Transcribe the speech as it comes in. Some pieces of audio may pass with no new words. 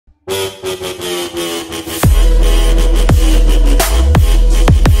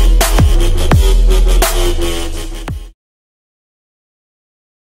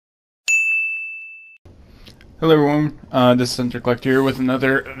Hello everyone, this is Hunter Collector here with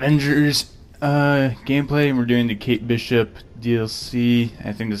another Avengers gameplay, and we're doing the Kate Bishop DLC.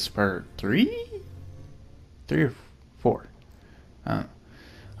 I think this is part 3? 3 or 4?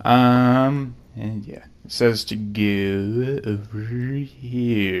 And yeah, it says to go over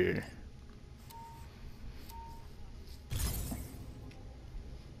here.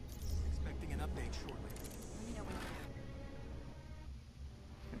 Expecting an update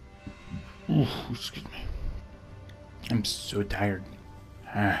shortly. Ooh, excuse me. I'm so tired.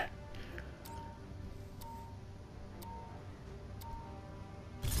 Ah.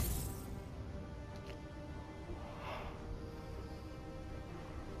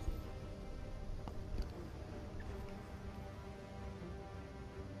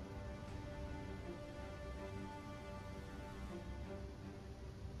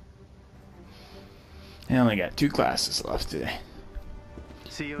 I only got 2 classes left today.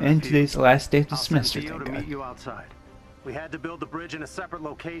 And today's the last day of the semester, thank God. Meet you outside. We had to build the bridge in a separate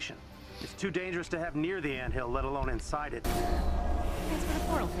location. It's too dangerous to have near the anthill, let alone inside it. Thanks for the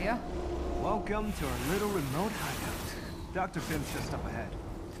portal, Theo. Welcome to our little remote hideout. Dr. Pim's just up ahead.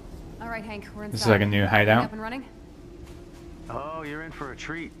 All right, Hank, we're inside. This is like a new hideout. Up and running? Oh, you're in for a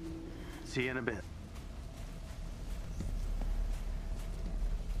treat. See you in a bit.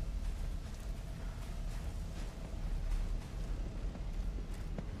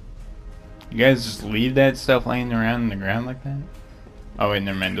 You guys just leave that stuff laying around on the ground like that? Oh wait,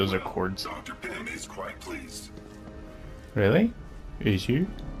 never mind, those are cords. Dr. Pym is quite pleased. Really? Is you?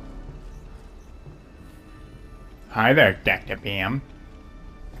 Hi there, Dr. Pym.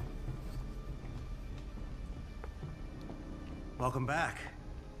 Welcome back.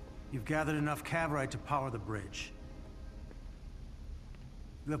 You've gathered enough cavorite to power the bridge.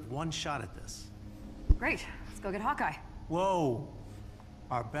 You have one shot at this. Great. Let's go get Hawkeye. Whoa!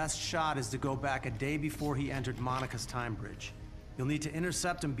 Our best shot is to go back a day before he entered Monica's time bridge. You'll need to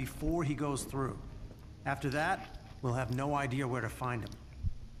intercept him before he goes through. After that, we'll have no idea where to find him.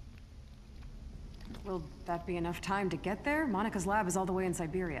 Will that be enough time to get there? Monica's lab is all the way in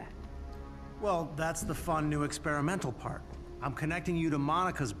Siberia. Well, that's the fun new experimental part. I'm connecting you to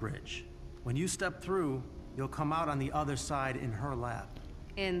Monica's bridge. When you step through, you'll come out on the other side in her lab.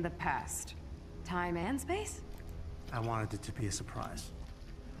 In the past. Time and space? I wanted it to be a surprise.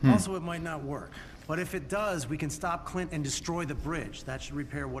 Also, it might not work. But if it does, we can stop Clint and destroy the bridge. That should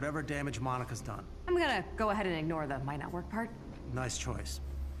repair whatever damage Monica's done. I'm gonna go ahead and ignore the might not work part. Nice choice.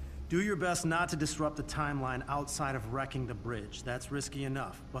 Do your best not to disrupt the timeline outside of wrecking the bridge. That's risky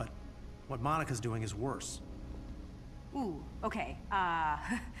enough, but what Monica's doing is worse. Ooh, okay.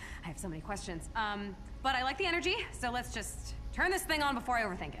 I have so many questions. But I like the energy, so let's just turn this thing on before I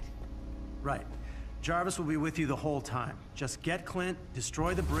overthink it. Right. Jarvis will be with you the whole time. Just get Clint,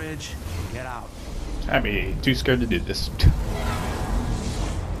 destroy the bridge, and get out. I'd be too scared to do this. It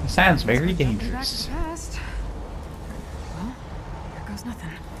sounds very dangerous. Back fast. Well, here goes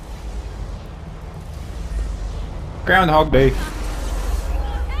nothing. Groundhog Day.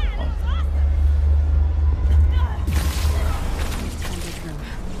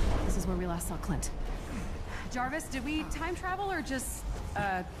 This is where we last saw Clint. Jarvis, did we time travel or just,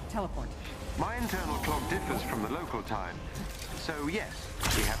 teleport? My internal clock differs from the local time, so yes,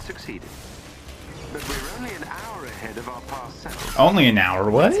 we have succeeded. But we're only an hour ahead of our past selves. Only an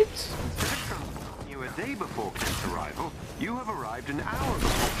hour, what? Instead of transporting you a day before Clint's arrival, you have arrived an hour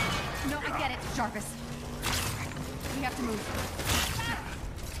before. No, I get it, Jarvis. We have to move.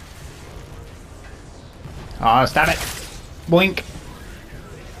 Aw, stop it. Blink.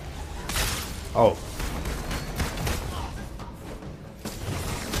 Oh.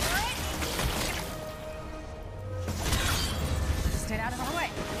 Stay out of our way.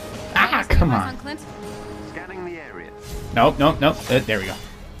 Ah, come Eyes on. Clint. Scanning the area. Nope, nope, nope. There we go.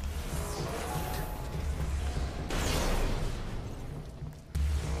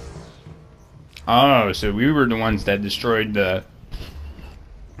 Oh, so we were the ones that destroyed the...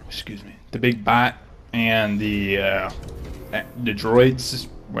 Excuse me. The big bot and the droids,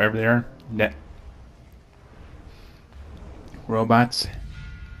 wherever they are. That robots.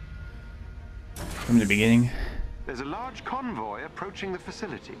 From the beginning. There's a large convoy approaching the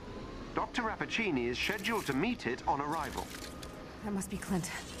facility. Dr. Rappaccini is scheduled to meet it on arrival. That must be Clint.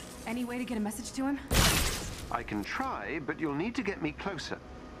 Any way to get a message to him? I can try, but you'll need to get me closer.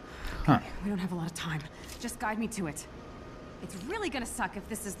 Huh. We don't have a lot of time. Just guide me to it. It's really gonna suck if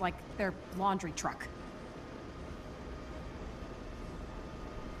this is like their laundry truck.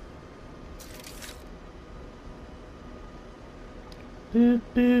 Boop,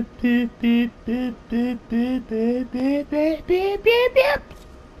 boop, boop, boop, boop, boop, boop, boop, boop, boop, boop, boop, boop.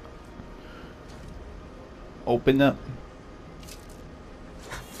 open up.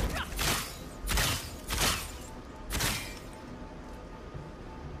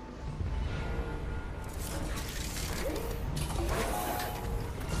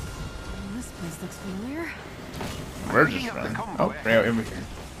 This place looks familiar. We're just running. Oh, right over here.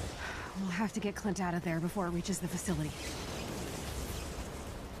 We'll have to get Clint out of there before it reaches the facility.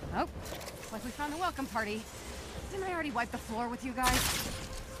 Oh, looks like we found the welcome party. Didn't I already wipe the floor with you guys?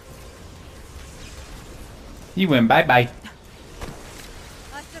 He went bye-bye.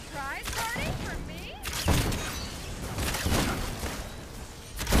 A surprise party for me?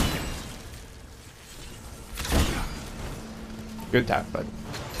 Good talk, bud.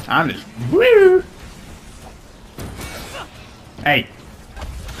 I'm just woo. Hey.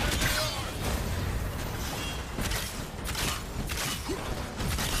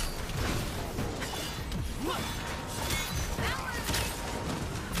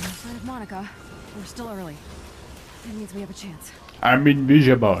 Sign of Monica. We're still early. That means we have a chance. I'm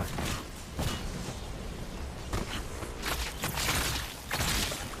invisible.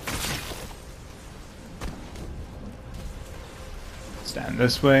 Stand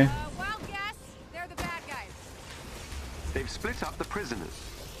this way. Wild guess. They're the bad guys. They've split up the prisoners.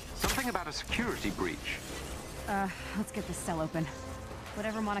 Something about a security breach. Let's get this cell open.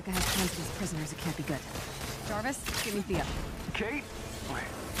 Whatever Monica has planned for these prisoners, it can't be good. Jarvis, give me Thea. Kate?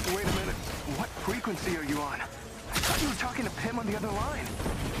 Wait a minute. What frequency are you on? I thought you were talking to Pim on the other line.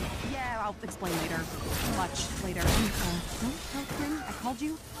 Yeah, I'll explain later. Much later. Don't tell Kim I called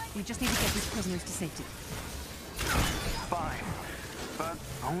you. We just need to get these prisoners to safety. Fine. But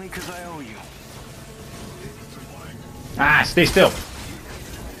only because I owe you. Ah, stay still.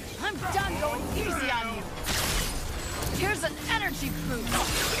 I'm done going easy on you. Here's an energy boost.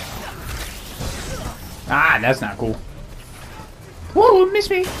 Ah, that's not cool. Whoa, miss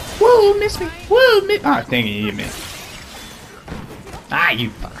me. Whoa, miss me. Whoa, miss. Ah, dang it, you hit me. Ah, you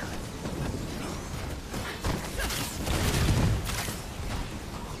fucker.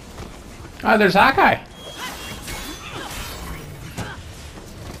 Ah, there's Hawkeye.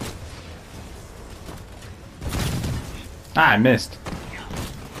 Ah, I missed.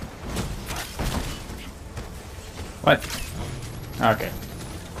 What? Okay.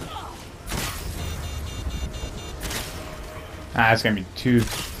 Ah, it's gonna be two.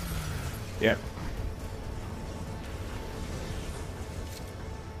 Yep.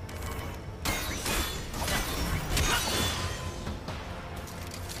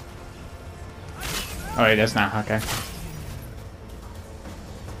 Oh wait, that's not Hawkeye.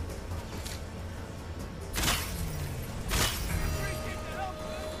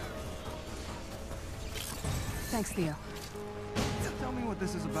 Thanks, Theo. Tell me what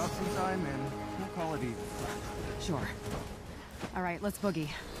this is about sometime, and we'll call it even. Sure. All right, let's boogie.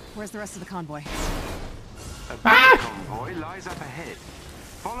 Where's the rest of the convoy? A big convoy lies up ahead.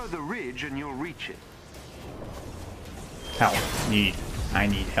 Follow the ridge and you'll reach it. Help. I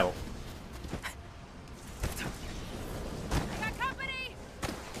need help. I got company. The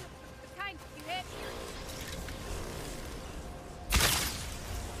kind you hit.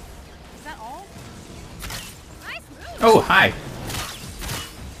 Is that all? Nice move. Oh, hi.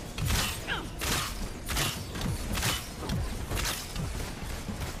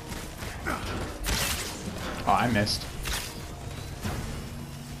 Oh, I missed.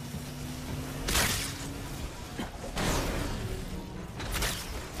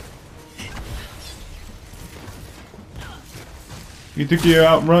 You think you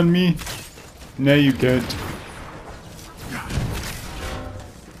outrun me? No, you can't.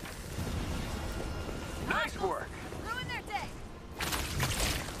 Nice work. Ruin their day.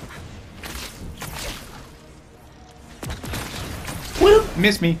 Woo!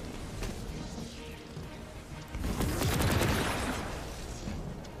 Miss me.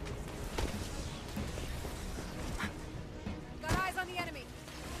 Got eyes on the enemy.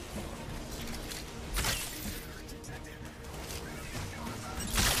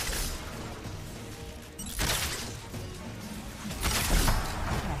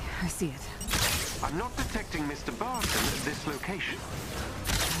 Okay, I see it. I'm not detecting Mr. Barton at this location.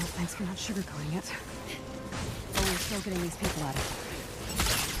 Well, thanks for not sugarcoating it. Oh, we're still getting these people out of it.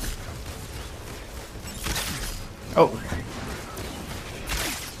 Oh.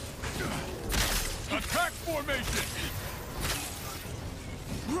 Attack formation!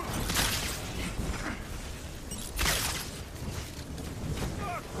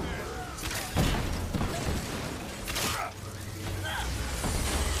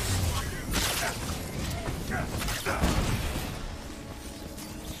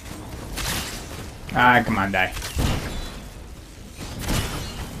 Ah, come on, die. And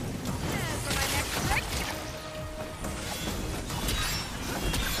for my next trick,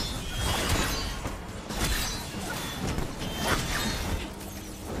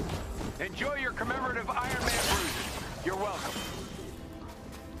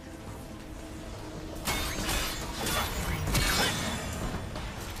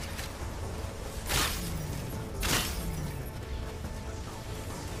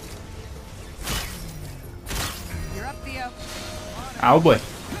 Oh boy.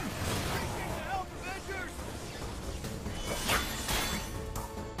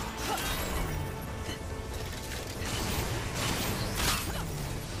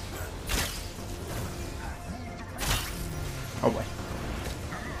 Oh boy.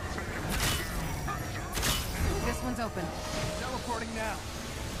 This one's open. Teleporting now.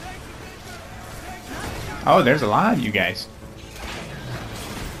 Oh, there's a lot of you guys.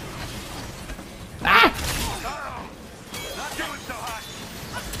 Ah! Not doing so hot.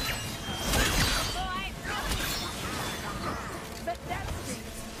 That stinks.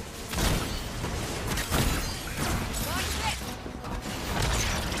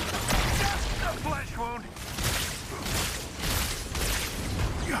 Just a flesh wound.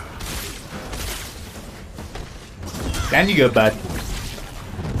 Down you go, bud.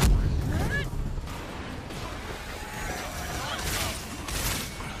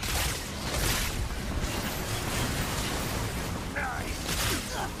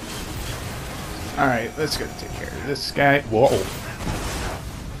 Alright, let's go take care of this guy. Whoa.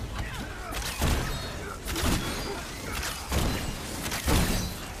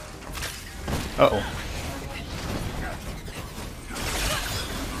 Uh-oh.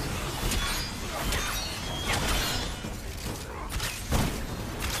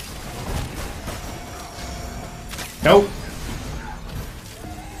 Nope.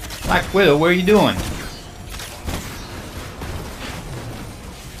 Black Widow, what are you doing?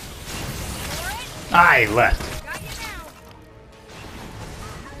 I left.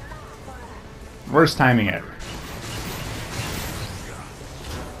 Worst timing ever.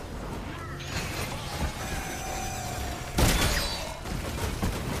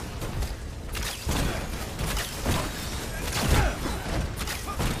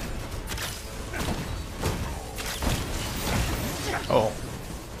 Oh.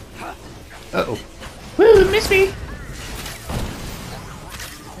 Uh-oh. Woo, missed me!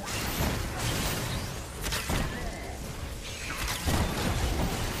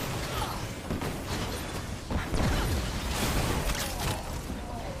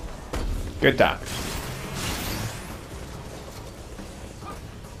 Good dog.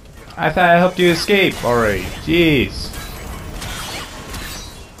 I thought I helped you escape already. Jeez.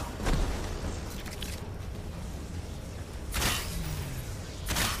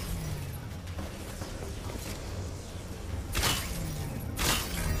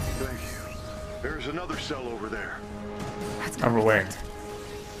 Thank you. There's another cell over there. Over where?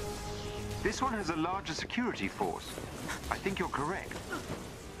 This one has a larger security force. I think you're correct.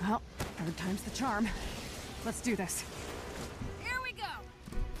 Well, third time's the charm. Let's do this. Here we go.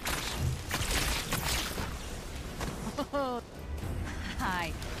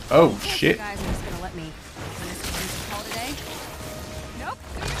 Hi. Oh, Hope shit. You guys are just gonna let me finish this call today? Nope.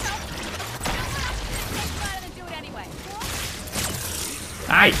 Do yourself. Take rather than do it anyway.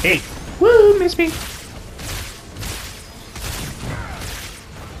 I hate. Woo, miss me.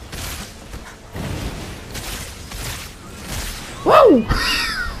 Woo!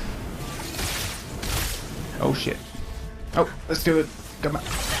 Oh shit. Oh, let's do it. Come on.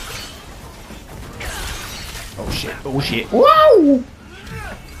 Oh shit. Oh shit. Whoa!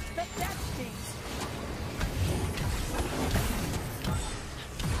 That stinks.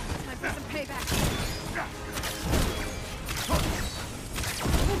 Time for some payback.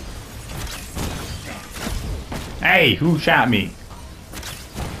 Hey, who shot me?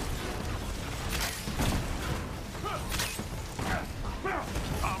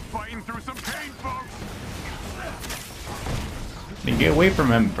 I'm fighting through some pain, folks. Then get away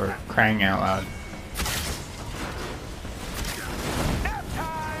from him for crying out loud. Nap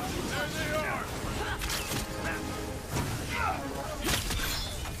time! There they are!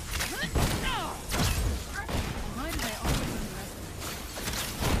 Why do they always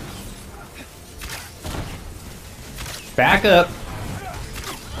underestimate? Back up.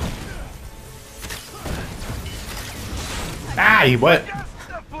 Ah, what? Just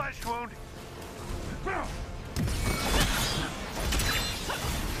a flesh wound.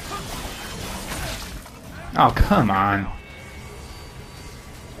 Oh, come on.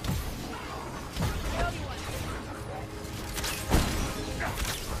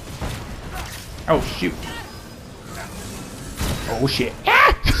 Oh, shoot. Oh, shit. Ah!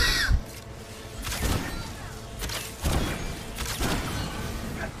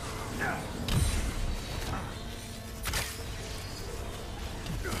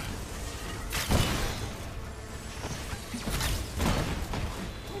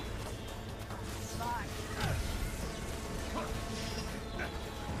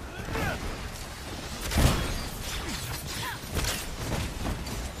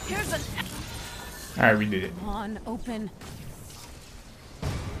 Here's an Alright, we did it. Come on, open.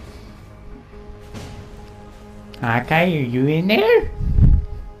 Okay, are you in there?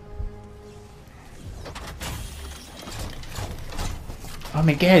 Oh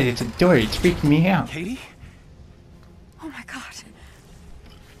my god, it's a door. It's freaking me out. Katie? Oh my god.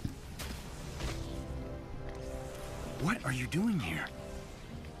 What are you doing here?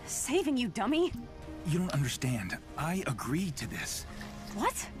 Saving you, dummy. You don't understand. I agreed to this.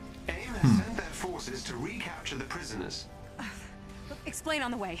 What? AIM has sent their forces to recapture the prisoners. Explain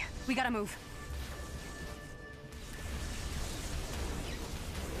on the way. We gotta move.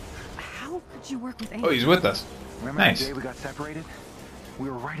 How could you work with AIM? Oh, he's with us. Remember Nice. the day we got separated? We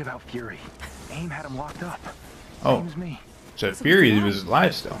were right about Fury. AIM had him locked up. Oh. Same as me. So Fury was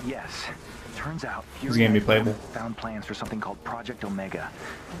alive still. Yes. Turns out This Fury game be and playable. found plans for something called Project Omega.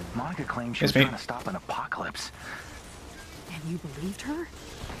 Monica claimed she Yes, was mate. trying to stop an apocalypse. And you believed her?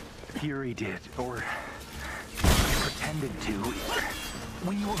 Fury did, or pretended to.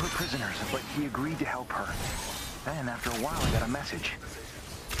 We were her prisoners, but we agreed to help her. Then, after a while, I got a message.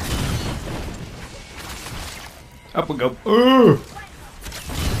 Up we go. Ooh!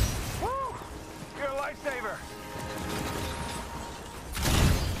 Woo! You're a lifesaver.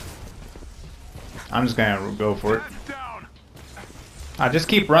 I'm just gonna go for it. That's down. Just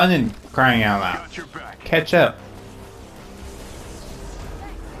keep running, crying out loud. Got your back. Catch up.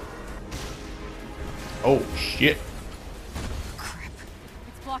 Oh shit. Crap.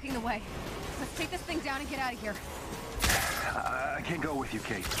 It's blocking the way. Let's take this thing down and get out of here. I can't go with you,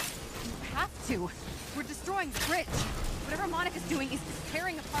 Kate. You have to. We're destroying the bridge. Whatever Monica's doing is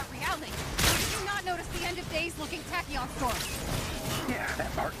tearing apart reality. Did you not notice the end of days looking tachyon storms? Yeah,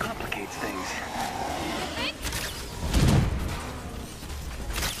 that part complicates things. You think?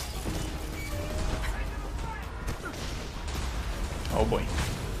 Oh boy.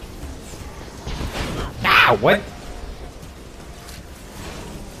 Ah, what?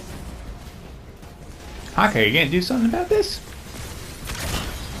 Okay, you gonna do something about this?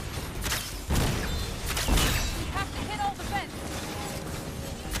 We have to hit all the vents.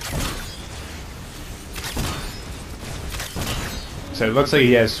 So it looks like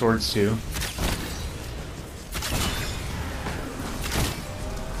he has swords too.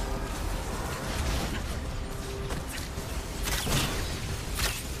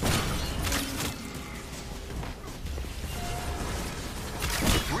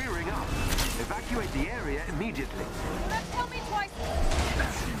 It's rearing up. Evacuate the area immediately. That's tell me twice.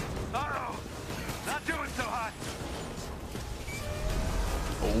 Uh-oh. Not doing so hot.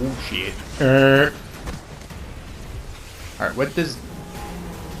 Oh shit. Alright, what does...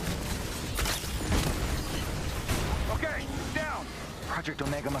 Okay, down. Project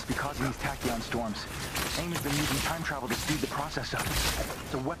Omega must be causing these tachyon storms. AIM has been using time travel to speed the process up.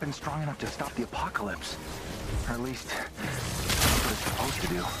 It's a weapon strong enough to stop the apocalypse. Or at least, that's what it's supposed to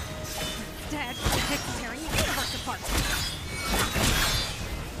do. Dad, it's tearing the universe apart.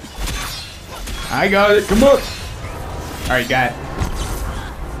 I got it, come on! Alright, got it.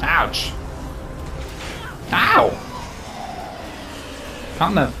 Ouch! Ow!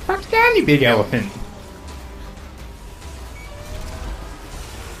 Calm the fuck down, you big elephant!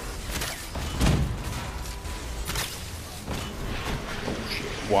 Oh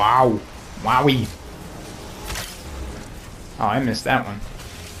shit. Wow. Wowie. Oh, I missed that one.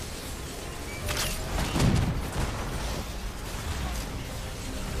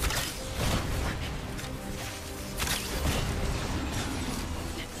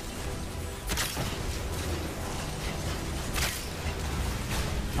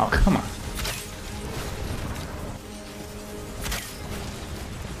 Oh, come on.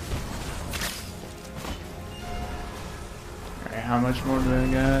 Alright, how much more do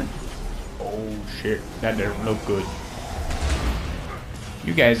I got? Oh, shit. That doesn't look good.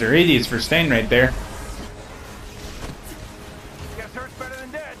 You guys are idiots for staying right there. Guess hurt's better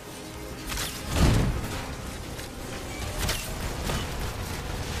than dead.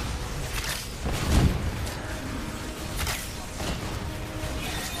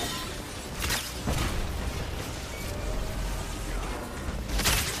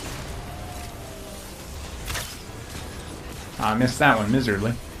 I missed that one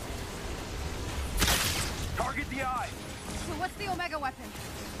miserably. Target the eye. So what's the Omega weapon?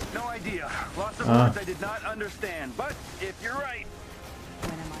 No idea. Lots of words I did not understand. But if you're right,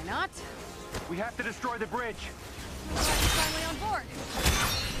 When am I not? we have to destroy the bridge. Glad you're finally on board.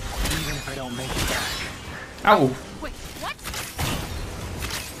 Even if I don't make it back. Ow! Wait, what?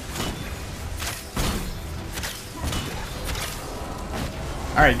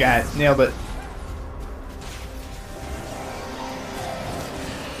 Alright, got it. Nailed it.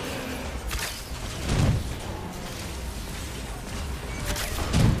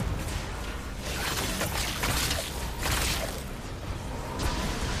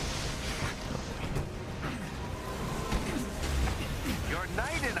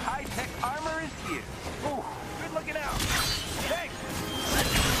 Armor is here. Ooh, good looking out.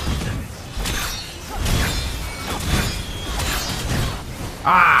 Thanks.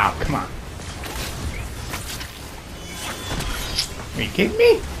 Ah, come on. Are you kidding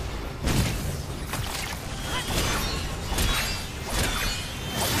me?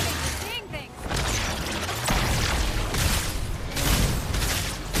 Seeing things.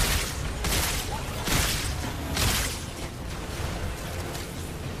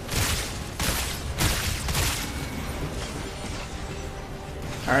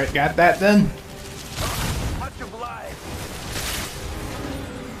 All right, got that then. Much obliged.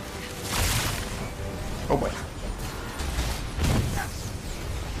 Oh boy.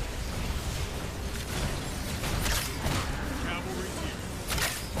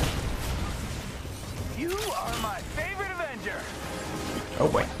 You are my favorite Avenger. Oh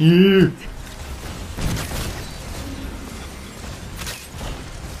boy. Yeah.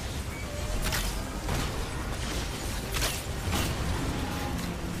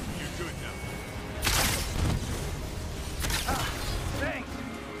 Thanks.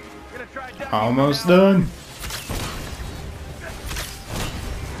 Gonna try ducking Almost for now. done.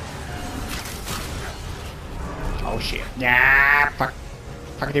 Oh shit. Yeah. Fuck.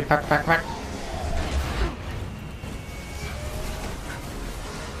 Fuckity fuck fuck fuck.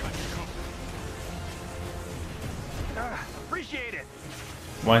 Appreciate it.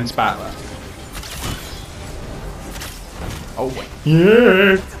 One spot left. Oh wait.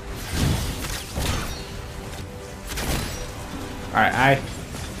 Yeah. Alright,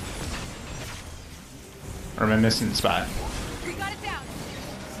 or am I missing the spot? We got it down.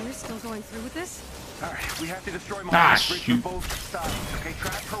 So you're still going through with this? All right, we have to destroy Ah, Monarch's bridge shoot. from both sides. Okay,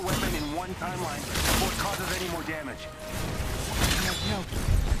 trap her weapon in one timeline before it causes any more damage. No.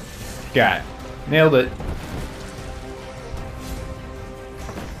 Got it. Nailed it.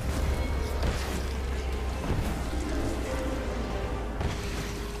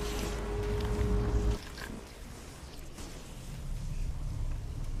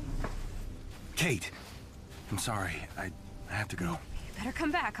 Kate, I'm sorry. I have to go. You better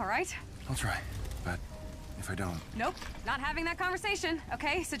come back, all right? I'll try, but if I don't... Nope, not having that conversation,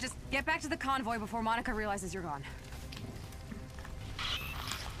 okay? So just get back to the convoy before Monica realizes you're gone.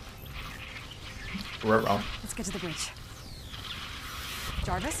 We're wrong. Let's get to the bridge.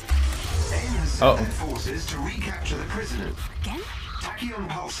 Jarvis? AIM has sent their forces to recapture the prisoner. Again? Tachyon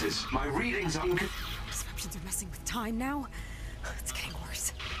pulses. My readings are... Disruptions are messing with time now. It's getting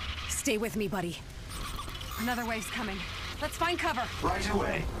worse. Stay with me, buddy. Another wave's coming. Let's find cover. Right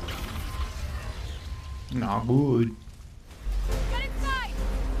away. Not good. Get inside!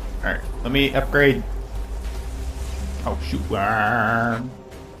 Alright, let me upgrade. Oh shoot.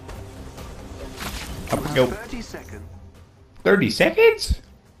 Up we go. 30 seconds. 30 seconds?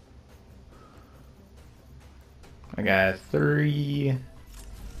 I got 3.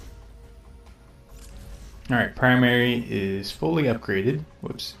 Alright, primary is fully upgraded.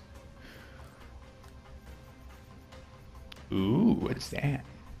 Whoops. Ooh, what's that?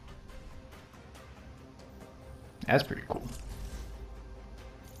 That's pretty cool.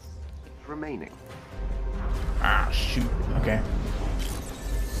 Remaining. Ah, shoot. Okay.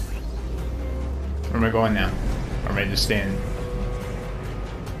 Where am I going now? Or am I just standing?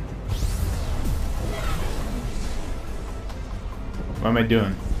 What am I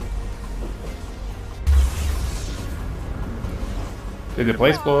doing? Did the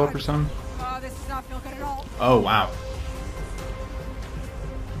place blow up or something? Oh, this does not feel good at all. Oh, wow.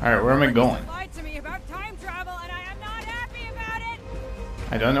 Alright, where am I going? Lied to me about time travel, and I am not happy about it!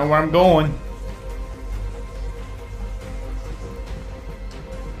 I don't know where I'm going.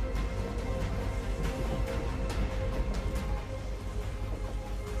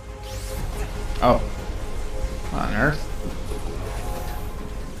 Oh. What on earth?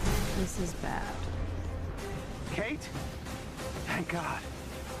 This is bad. Kate? Thank God.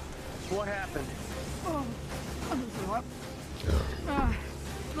 What happened?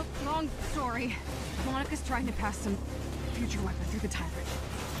 Look, long story. Monica's trying to pass some future weapon through the time bridge.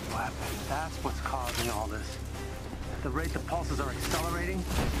 Weapon. That's what's causing all this. At the rate the pulses are accelerating,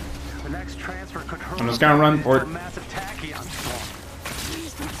 the next transfer could hurl I'm just gonna run for it. a massive tachyon storm.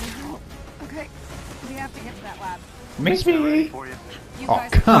 Please don't say help. Okay, we have to get to that lab. Makes me. For you. You Oh,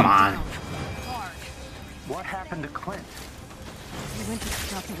 guys come are on. down. Hard. What happened to Clint? We went to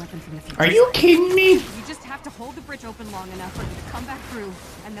stop the weapon from the future. Are you kidding me? We just have to hold the bridge open long enough for it to come back through,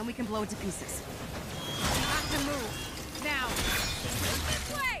 and then we can blow it to pieces. We have to move. Now.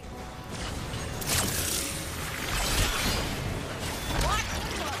 This way! What?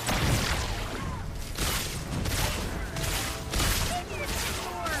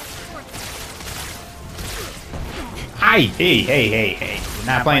 Aye! Hey. We're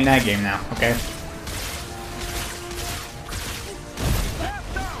not playing that game now, okay?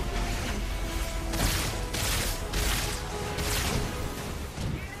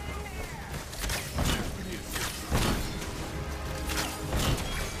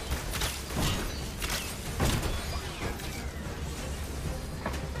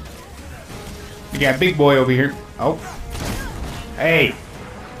 We got big boy over here. Oh. Hey.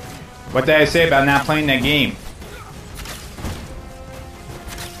 What did I say about not playing that game?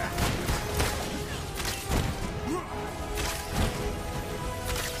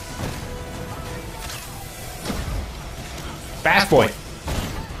 Fast boy.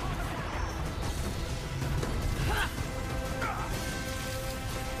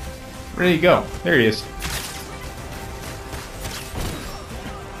 Where did he go? There he is.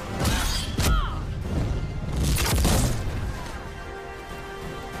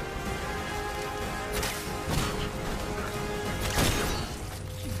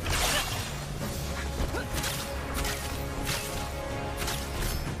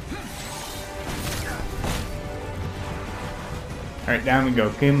 Alright, down we go.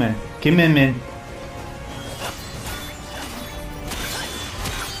 Come in. Come in, man.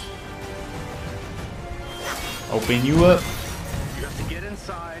 Open you up. You have to get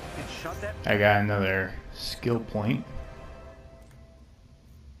inside and shut that. I got another skill point.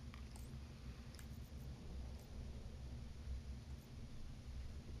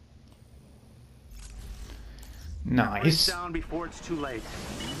 Nice. Down before it's too late.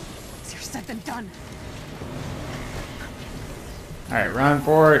 Easier said than done. Alright, run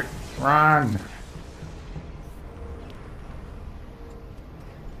for it. Run.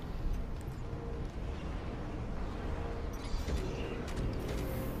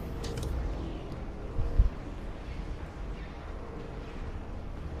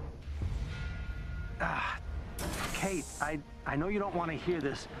 Kate, I know you don't want to hear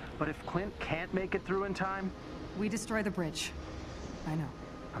this, but if Clint can't make it through in time... We destroy the bridge. I know.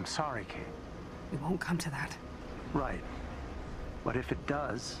 I'm sorry, Kate. It won't come to that. Right. But if it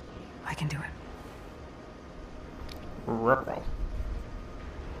does... I can do it. Ruh-roh.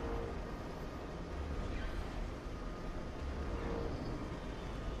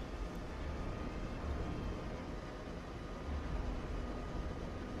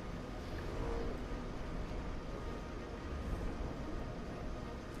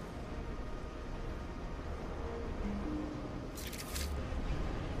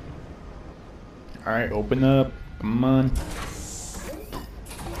 Alright, open up. Come on.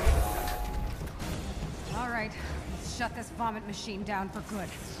 Alright, let's shut this vomit machine down for good.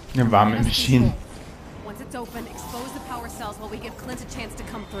 Your vomit Let us machine. control. Once it's open, expose the power cells while we give Clint a chance to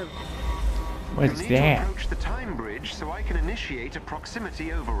come through. What's You'll need to that? approach the time bridge so I can initiate a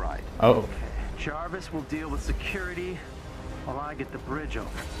proximity override. Oh. Jarvis will deal with security while I get the bridge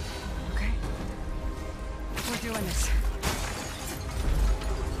open. Okay. We're doing this.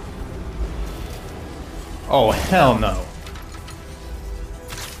 Oh, hell no.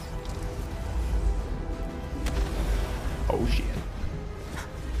 Oh, shit.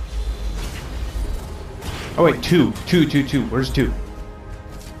 Oh, wait, two. Where's two?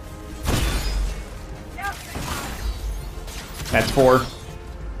 That's four.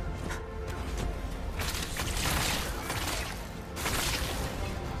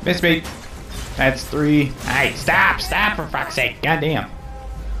 Miss me. That's three. Hey, stop for fuck's sake. Goddamn.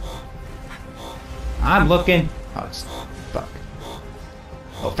 I'm looking. Oh, it's fuck.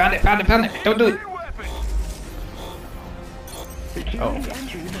 Oh, found it. Don't do it. Oh.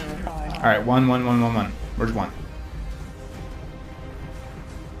 Alright, one. Where's one?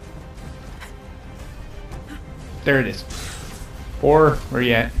 There it is. Four, where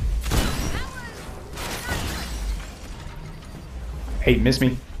you at? Hey, miss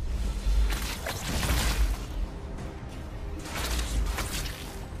me.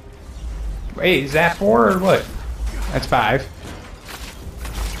 Wait, is that four or what? That's five.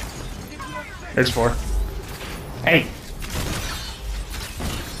 There's four. Hey!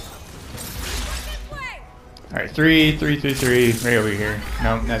 Alright, three. Right over here.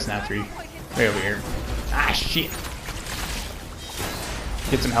 No, that's not three. Right over here. Ah, shit.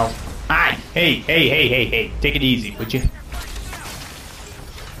 Get some help. Hi! Hey. Take it easy, would you?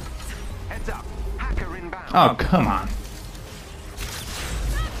 Heads up. Hacker inbound. Oh, come on.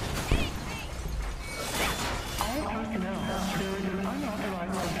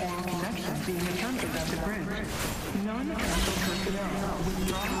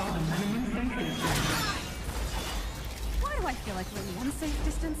 Why do I feel like we're in the unsafe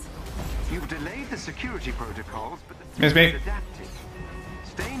distance? You've delayed the security protocols, but the Miss me. adapted.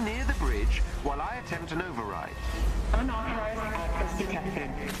 stay near the bridge while I attempt an override. Unauthorized access detected.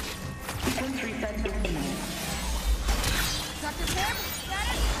 Sequence reset is imminent. Dr. Sam, got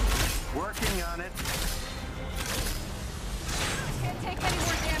it? Working on it. Can't take any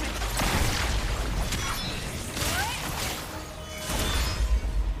more damage.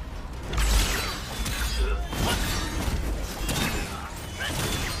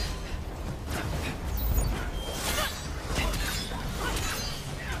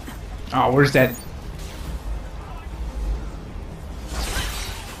 Oh, where's that?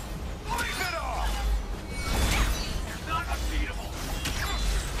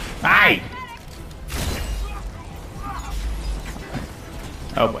 Aye!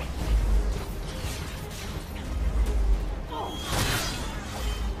 Oh boy.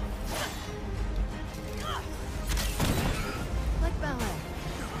 Like ballet.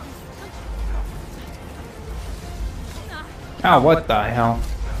 Oh, what the hell?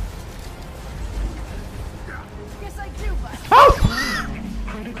 Guess I do, but Oh!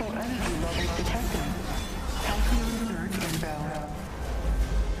 Critical energy levels detected. Tachyon surge inbound.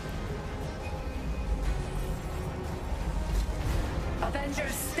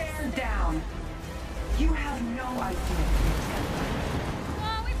 Avengers, stand down. You have no idea.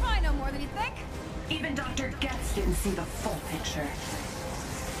 We probably know more than you think. Even Dr. Getz didn't see the full picture.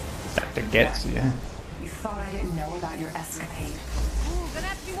 Dr. Getz, yeah. You thought I didn't know about your escapade. Ooh, gonna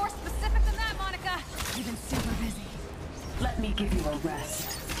have to be more specific than that, Monica. You've been super busy. Let me give you a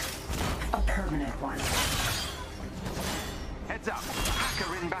rest. A permanent one. Heads up.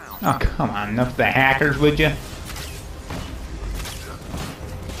 Hacker inbound. Oh, come on. Enough of the hackers, would you?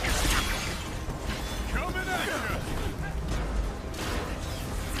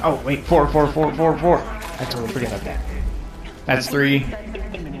 Oh, wait. 4. I totally forgot about that. That's 3.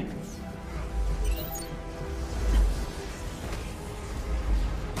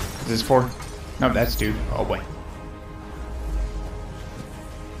 Is this 4? No, that's 2. Oh, boy.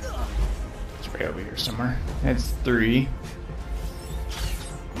 It's right over here somewhere. That's 3.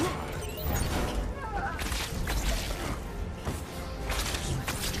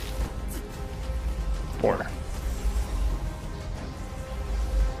 Four.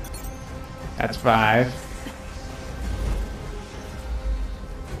 That's 5.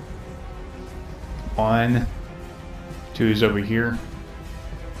 1. 2 is over here.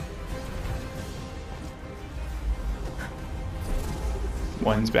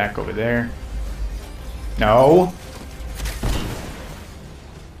 One's back over there. No.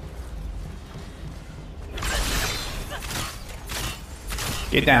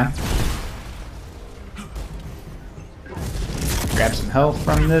 Get down. Grab some health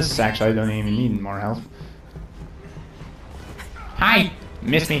from this. Actually, I don't even need more health. Hi!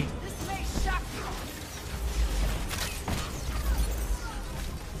 Miss me.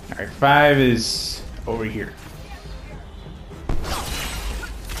 Alright, 5 is over here.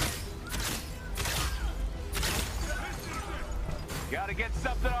 Gotta get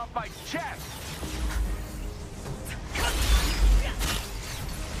something off my chest.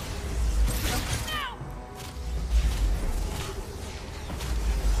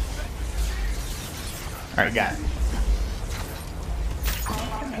 Alright, got it.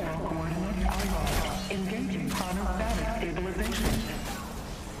 Engaging chronostatic stabilization.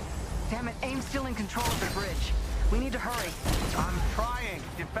 Damn it, AIM's still in control of the bridge. We need to hurry. I'm trying.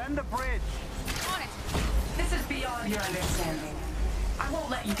 Defend the bridge. On it. This is beyond your understanding. I won't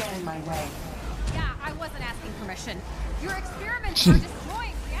let you get in my way. Yeah, I wasn't asking permission. Your experiments are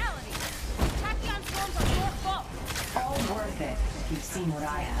destroying reality. Tachyon storms are your fault. All worth it if you've seen what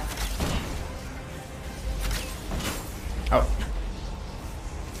I have. Oh.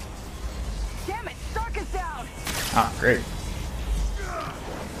 Damn it, Stark is down! Oh, great.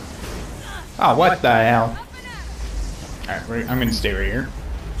 Oh, what the hell? Alright, I'm gonna stay right here.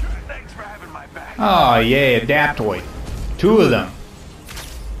 Thanks for having my back. Oh, yay, Adaptoid. 2 of them.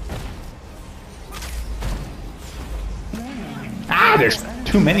 Ah, there's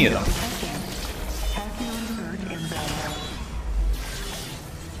too many of them.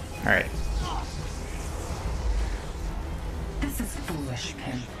 Alright. This is foolish,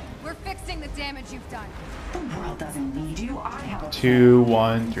 Pim. We're fixing the damage you've done. The world doesn't need you. I have a 2,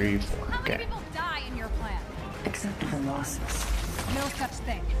 1, 3, 4. How many Okay. people die in your plan? except for losses. No such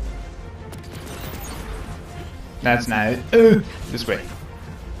thing. That's not it. This way.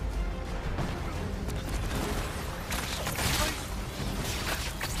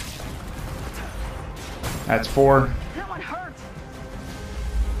 That's 4. No one hurt.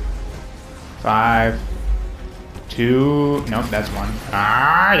 5. 2. Nope, that's 1.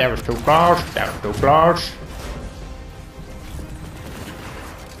 Ah, that was too close. That was too close.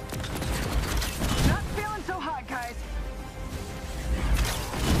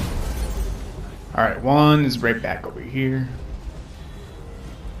 Alright, one is right back over here.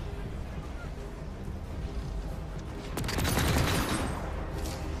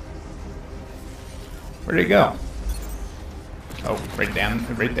 Where'd it go? Oh, right down,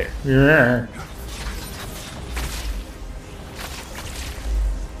 right there. Yeah.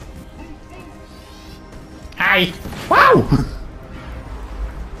 Hi! Wow!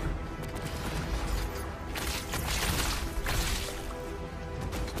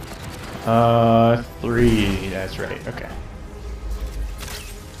 3, that's right, okay.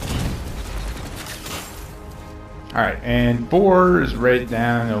 Alright, and 4 is right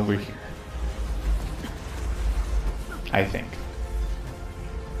down over here. I think.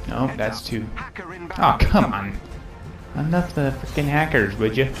 No, that's 2. Oh, come on. Enough the freaking hackers,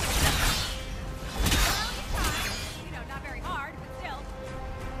 would you? Not very hard, but still.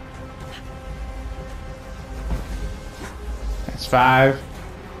 That's 5.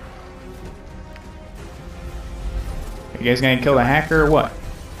 You guys gonna kill the hacker or what?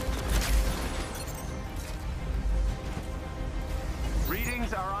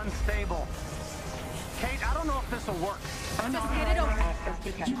 Readings are unstable. Kate, I don't know if this will work. Just get it over.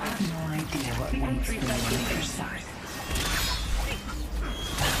 You have no idea what waits for you on the other side.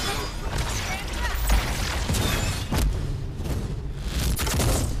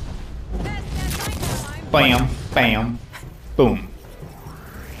 Bam, bam, boom.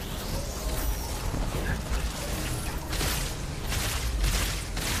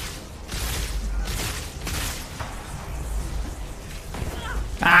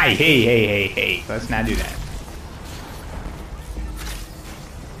 Hey, hey. Let's not do that.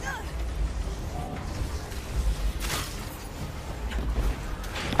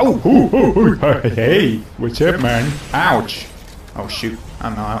 Oh, hey, what's up, man? Ouch. Oh, shoot.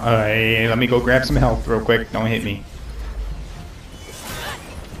 I'm not. Hey, let me go grab some health real quick. Don't hit me.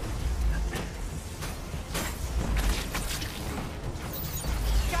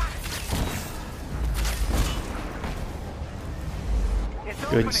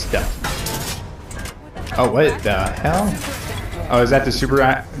 Good stuff. Oh, what the hell? Oh, is that the super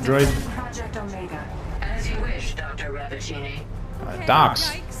droid? Project Omega. As you wish, Dr. Ravicini. Docs.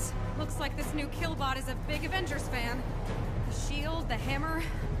 Yikes. Looks like this new killbot is a big Avengers fan. The shield, the hammer.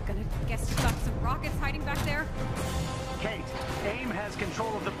 Gonna guess you've got some rockets hiding back there. Kate, AIM has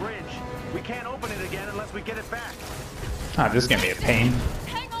control of the bridge. We can't open it again unless we get it back. Oh, this is gonna be a pain.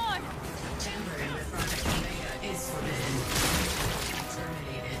 Hang on! Tampering with Project Omega is forbidden.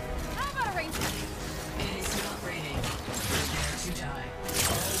 Terminated. How about a range? It is not raining. Prepare to die.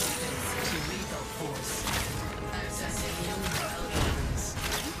 All weapons to lethal force. Accessing young weapons.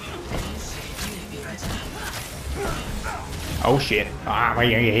 Initiate unit attack. Oh shit. Ah,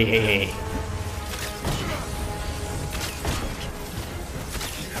 hey.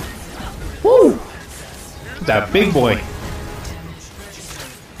 Woo! That's a big boy.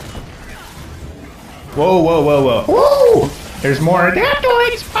 Whoa. Woo! There's more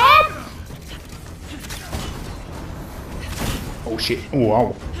adaptoids! Up! Oh shit.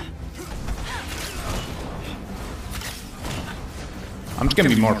 Whoa. I'm just gonna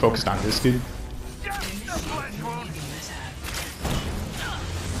be more focused on this dude.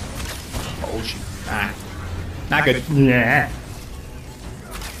 Oh shoot. Ah. Not good. Yeah.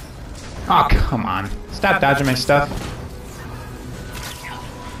 Oh, come on. Stop dodging my stuff.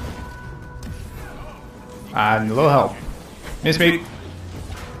 A little help. Miss me.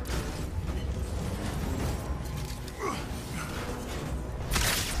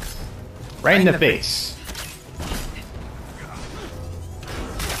 Right in the face.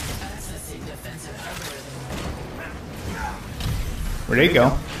 Where'd they go?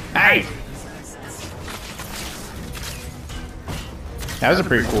 Hey! That was a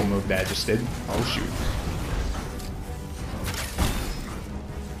pretty cool move that I just did. Oh shoot.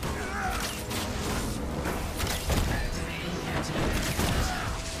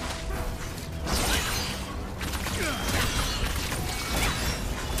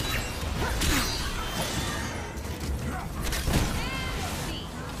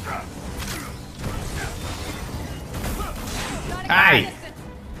 Hey!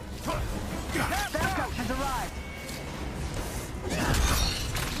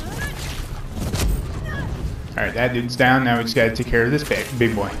 Alright, that dude's down. Now we just gotta take care of this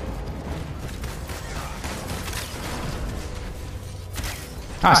big boy.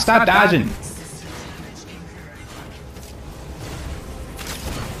 Ah, stop dodging!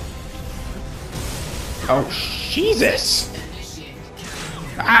 Oh, Jesus!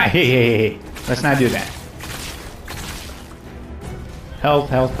 Ah, hey. Let's not do that.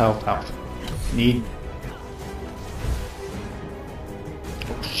 Health. Need.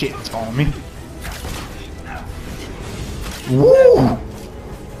 Oh shit, it's following me. Woo!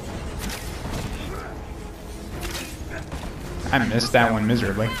 I missed that one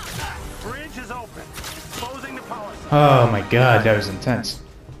miserably. Bridge is open. Closing the power supply. Oh my god, that was intense.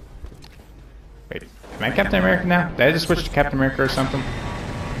 Wait, am I Captain America now? Did I just switch to Captain America or something?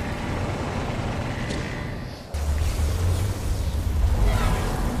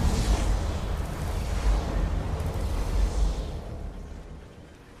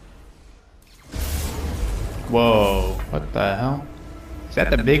 Whoa, what the hell? Is that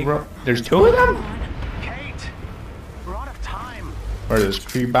the big ro- There's two of them? Kate, we're out of time. Or those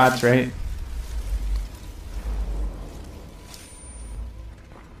creep bots, right?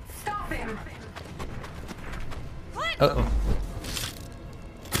 Stop him! Uh-oh.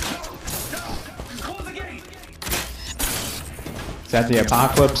 Close the gate. Is that the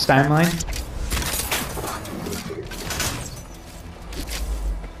apocalypse timeline?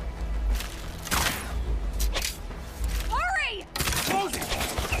 Hurry! Close it.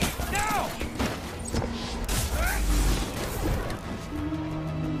 Now.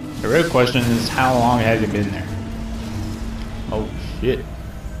 The real question is how long has it been there? Oh shit.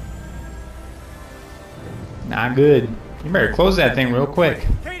 Not good. You better close that thing real quick.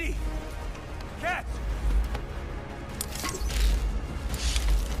 Katie. Cat.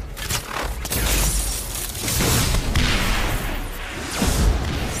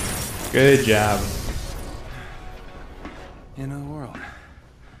 Good job. End of the world.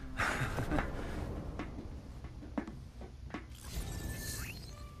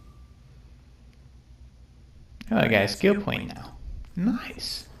 Oh, I got a skill point now.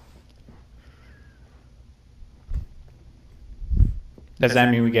 Nice. Does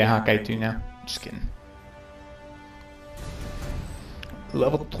that mean we get Hawkeye 2 now? Just kidding.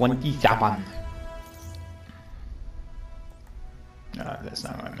 Level 27. That's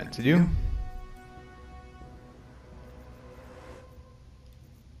not what I meant to do.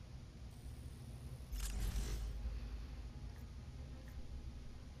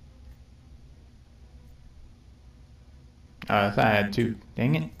 I thought I had two.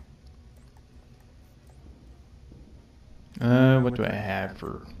 Dang it. What do I have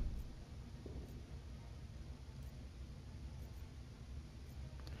for...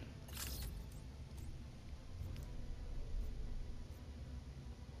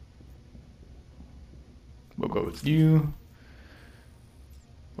 We'll go with you.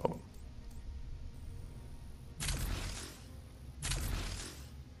 Oh.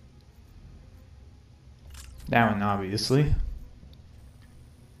 That one, obviously.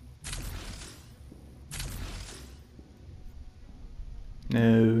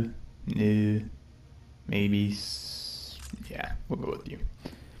 No, maybe. Yeah, we'll go with you.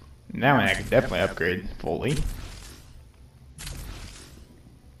 That one I could definitely upgrade fully.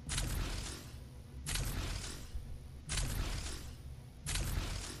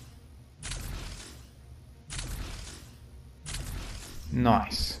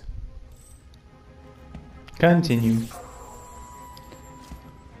 Nice. Continue.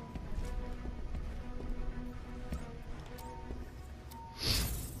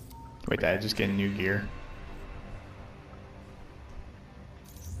 Wait, did I just get new gear?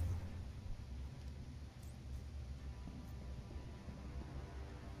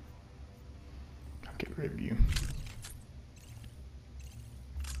 I'll get rid of you.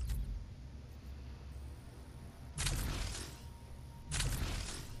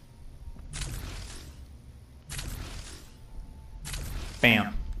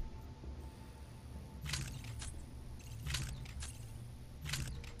 Bam.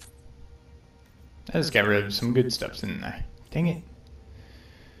 I just got rid of some good stuff, didn't I? Dang it.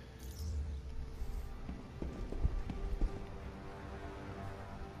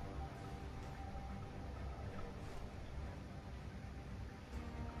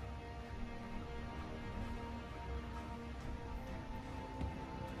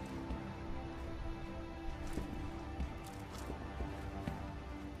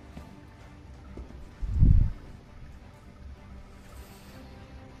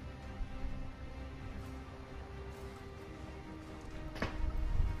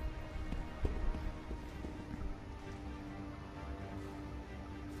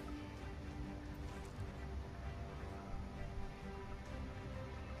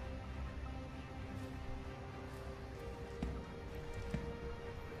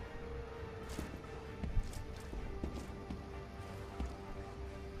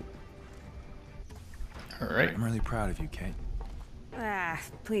 All right. I'm really proud of you, Kate.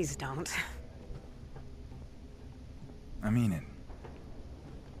 Please don't. I mean it.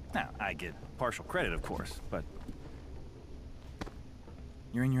 Now, I get partial credit, of course, but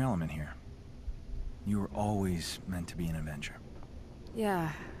you're in your element here. You were always meant to be an Avenger.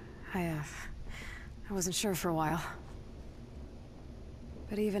 Yeah, I wasn't sure for a while.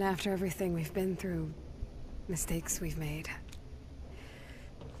 But even after everything we've been through, mistakes we've made,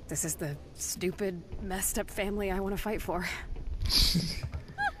 this is the stupid, messed up family I want to fight for.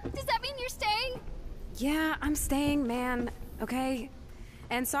 Does that mean you're staying? Yeah, I'm staying, man. Okay?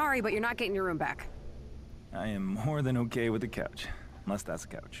 And sorry, but you're not getting your room back. I am more than okay with the couch. Unless that's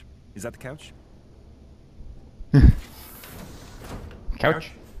the couch. Is that the couch?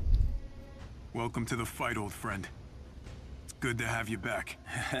 Couch? Welcome to the fight, old friend. It's good to have you back.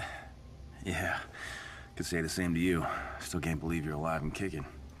 Yeah, could say the same to you. Still can't believe you're alive and kicking.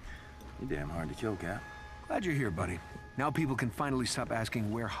 You're damn hard to kill, Cap. Glad you're here, buddy. Now people can finally stop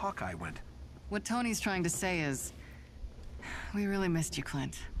asking where Hawkeye went. What Tony's trying to say is, we really missed you,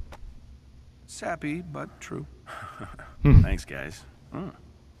 Clint. Sappy, but true. Thanks, guys.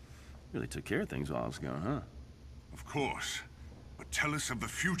 Really took care of things while I was gone, huh? Of course. But tell us of the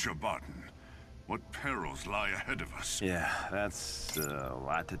future, Barton. What perils lie ahead of us? Yeah, that's a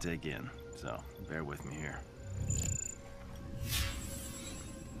lot to take in. So, bear with me here.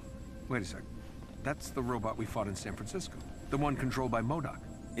 Wait a sec. That's the robot we fought in San Francisco. The one controlled by MODOK.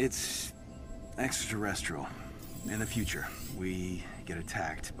 It's extraterrestrial. In the future, we get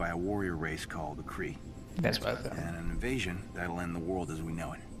attacked by a warrior race called the Kree. That's what I thought. And an invasion that'll end the world as we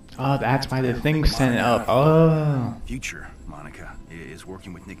know it. Oh, that's why the thing sent it up. Oh. Future, Monica, is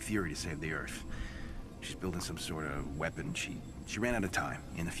working with Nick Fury to save the Earth. She's building some sort of weapon. She ran out of time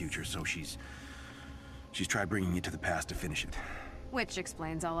in the future, so she's tried bringing it to the past to finish it. Which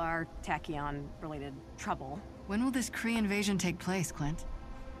explains all our tachyon-related trouble. When will this Kree invasion take place, Clint?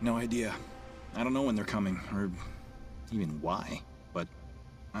 No idea. I don't know when they're coming, or even why. But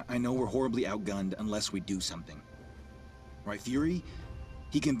I know we're horribly outgunned unless we do something. Right, Fury?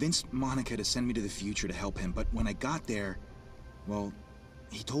 He convinced Monica to send me to the future to help him, but when I got there, well,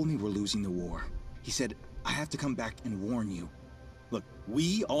 he told me we're losing the war. He said, I have to come back and warn you. Look,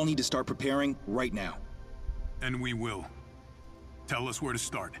 we all need to start preparing right now. And we will. Tell us where to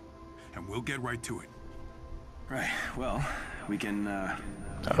start, and we'll get right to it. Right, well, we can, Oh.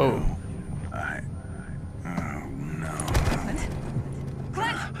 Oh, no.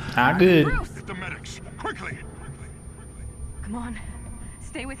 Clint! Not good. Bruce! Get the medics, quickly! Come on.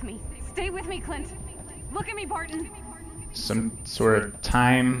 Stay with me. Stay with me, Clint. Look at me, Barton. Some sort of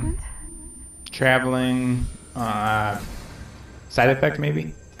time traveling side effect,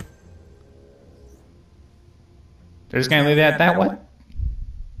 maybe? They're just gonna leave that at that? What?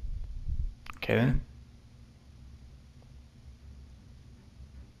 Okay then.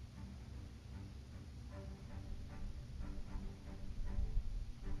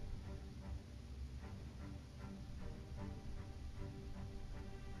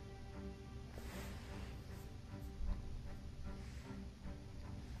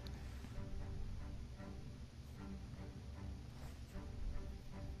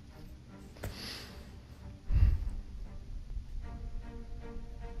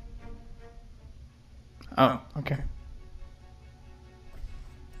 Oh, okay.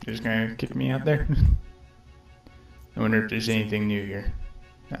 You're just gonna kick me out there? I wonder if there's anything new here.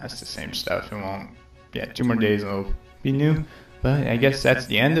 No, that's the same stuff. It won't. Yeah, 2 more days and it'll be new. But I guess that's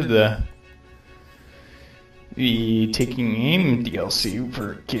the end of the Taking Aim DLC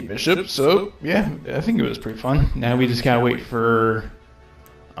for Kate Bishop. So yeah, I think it was pretty fun. Now we just gotta wait for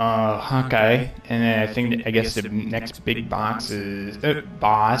Hawkeye, and then I guess the next big boss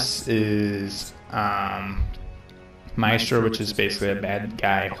is Maestro, which is basically a bad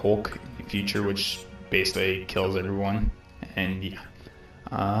guy Hulk future, which basically kills everyone. And yeah,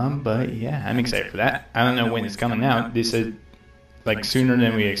 but yeah, I'm excited for that. I don't know when it's coming out. They said like sooner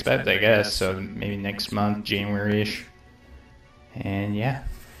than we expect, I guess. So maybe next month, January-ish. And yeah,